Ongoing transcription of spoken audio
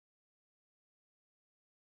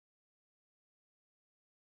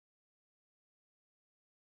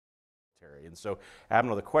military. And so,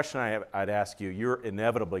 Admiral, the question I'd ask you, you're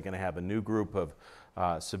inevitably going to have a new group of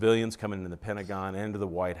civilians coming into the Pentagon and into the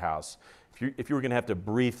White House. If you were going to have to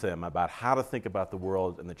brief them about how to think about the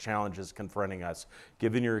world and the challenges confronting us,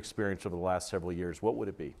 given your experience over the last several years, what would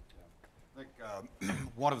it be? I think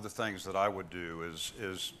one of the things that I would do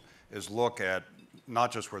is look at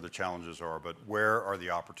not just where the challenges are, but where are the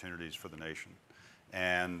opportunities for the nation.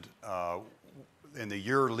 And in the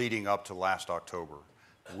year leading up to last October,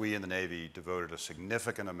 we in the Navy devoted a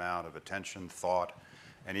significant amount of attention, thought,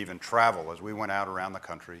 and even travel as we went out around the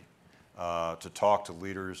country to talk to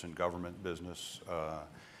leaders in government, business,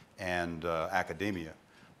 and academia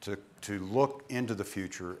to look into the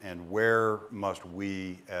future and where must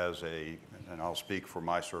we as and I'll speak for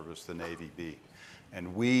my service, the Navy be.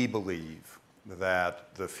 And we believe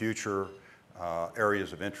that the future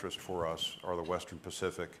areas of interest for us are the Western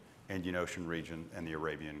Pacific, Indian Ocean region, and the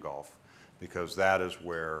Arabian Gulf, because that is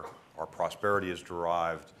where our prosperity is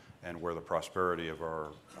derived and where the prosperity of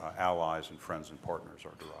our allies and friends and partners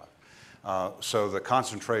are derived. So the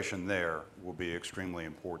concentration there will be extremely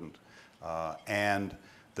important. And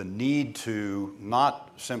the need to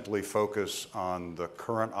not simply focus on the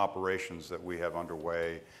current operations that we have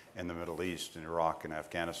underway in the Middle East, in Iraq and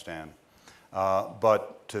Afghanistan,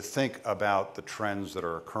 but to think about the trends that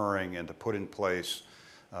are occurring and to put in place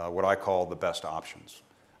what I call the best options.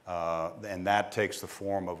 And that takes the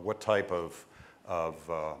form of what type of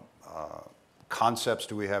concepts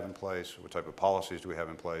do we have in place, what type of policies do we have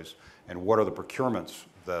in place, and what are the procurements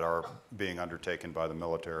that are being undertaken by the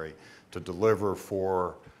military to deliver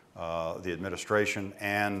for the administration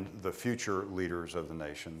and the future leaders of the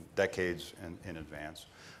nation, decades in advance.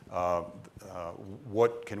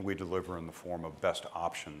 What can we deliver in the form of best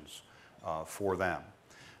options for them?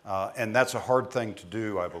 And that's a hard thing to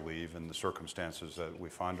do, I believe, in the circumstances that we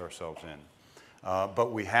find ourselves in.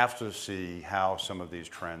 But we have to see how some of these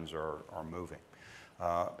trends are moving.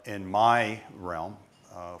 In my realm,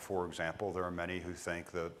 for example, there are many who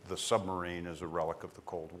think that the submarine is a relic of the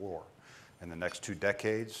Cold War. In the next 2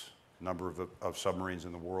 decades, the number of submarines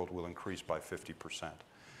in the world will increase by 50%.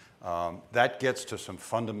 That gets to some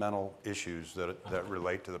fundamental issues that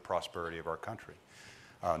relate to the prosperity of our country.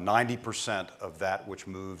 90% of that which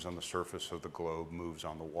moves on the surface of the globe moves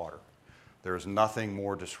on the water. There is nothing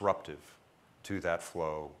more disruptive to that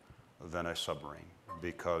flow than a submarine,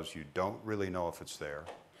 because you don't really know if it's there,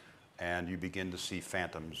 and you begin to see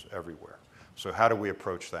phantoms everywhere. So how do we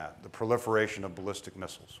approach that? The proliferation of ballistic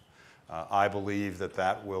missiles. I believe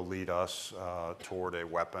that will lead us toward a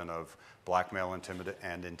weapon of blackmail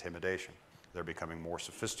and intimidation. They're becoming more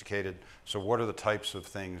sophisticated. So what are the types of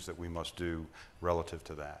things that we must do relative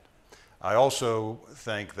to that? I also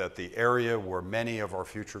think that the area where many of our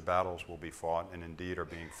future battles will be fought, and indeed are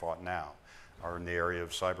being fought now, are in the area of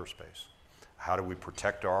cyberspace. How do we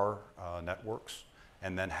protect our networks?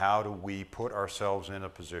 And then how do we put ourselves in a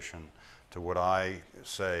position to, what I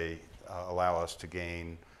say, allow us to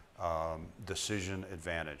gain decision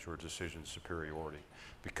advantage or decision superiority?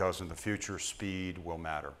 Because in the future, speed will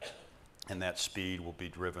matter. And that speed will be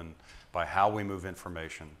driven by how we move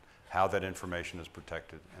information, how that information is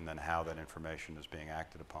protected, and then how that information is being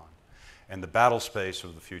acted upon. And the battle space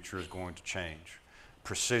of the future is going to change.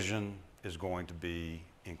 Precision is going to be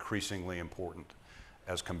increasingly important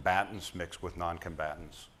as combatants mix with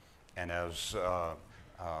non-combatants, and as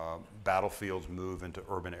battlefields move into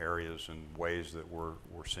urban areas in ways that we're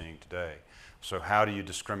seeing today. So how do you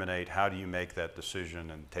discriminate? How do you make that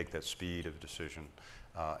decision and take that speed of decision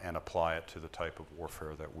and apply it to the type of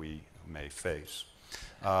warfare that we may face?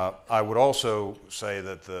 I would also say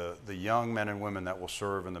that the young men and women that will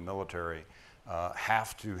serve in the military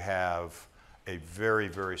have to have a very,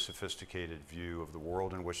 very sophisticated view of the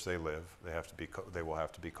world in which they live. They will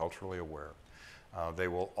have to be culturally aware. They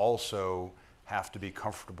will also have to be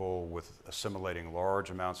comfortable with assimilating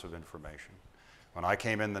large amounts of information. When I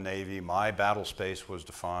came in the Navy, my battle space was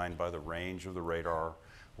defined by the range of the radar,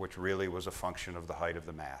 which really was a function of the height of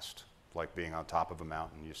the mast. Like being on top of a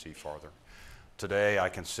mountain, you see farther. Today, I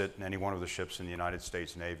can sit in any one of the ships in the United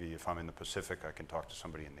States Navy. If I'm in the Pacific, I can talk to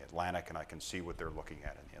somebody in the Atlantic, and I can see what they're looking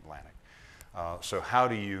at in the Atlantic. So how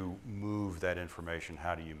do you move that information?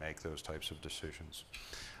 How do you make those types of decisions?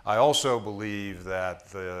 I also believe that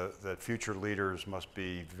that future leaders must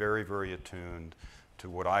be very, very attuned to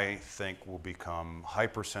what I think will become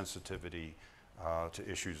hypersensitivity to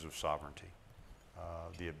issues of sovereignty.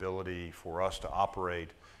 The ability for us to operate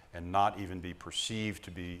and not even be perceived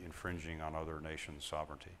to be infringing on other nations'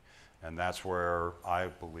 sovereignty. And that's where I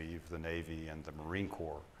believe the Navy and the Marine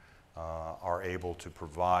Corps are able to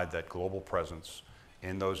provide that global presence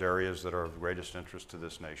in those areas that are of greatest interest to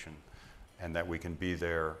this nation and that we can be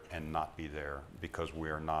there and not be there because we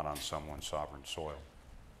are not on someone's sovereign soil.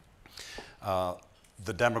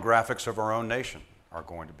 The demographics of our own nation are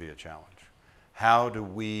going to be a challenge. How do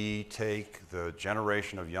we take the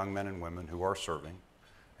generation of young men and women who are serving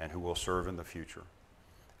and who will serve in the future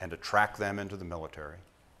and attract them into the military,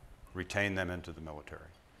 retain them into the military,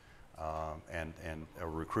 and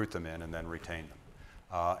recruit them in and then retain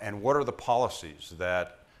them? And what are the policies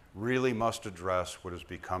that really must address what is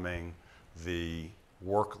becoming the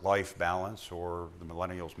work-life balance, or the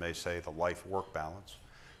millennials may say the life-work balance?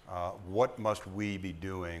 What must we be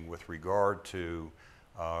doing with regard to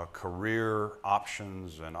career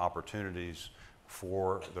options and opportunities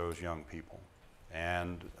for those young people?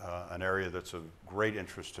 And an area that's of great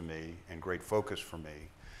interest to me and great focus for me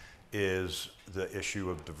is the issue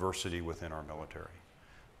of diversity within our military.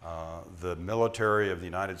 The military of the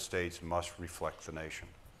United States must reflect the nation.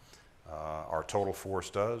 Our total force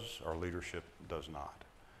does, our leadership does not.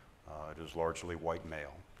 It is largely white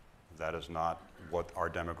male. That is not what our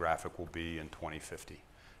demographic will be in 2050.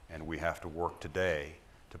 And we have to work today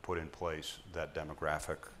to put in place that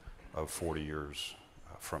demographic of 40 years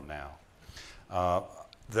from now.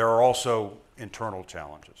 There are also internal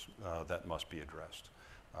challenges that must be addressed.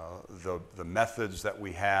 The methods that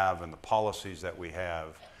we have and the policies that we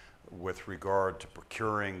have with regard to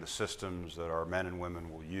procuring the systems that our men and women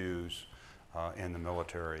will use in the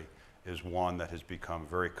military is one that has become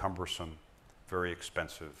very cumbersome, very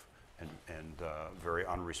expensive, and very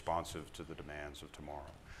unresponsive to the demands of tomorrow.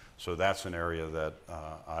 So that's an area that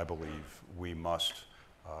I believe we must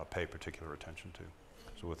pay particular attention to.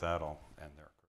 So with that, I'll end there.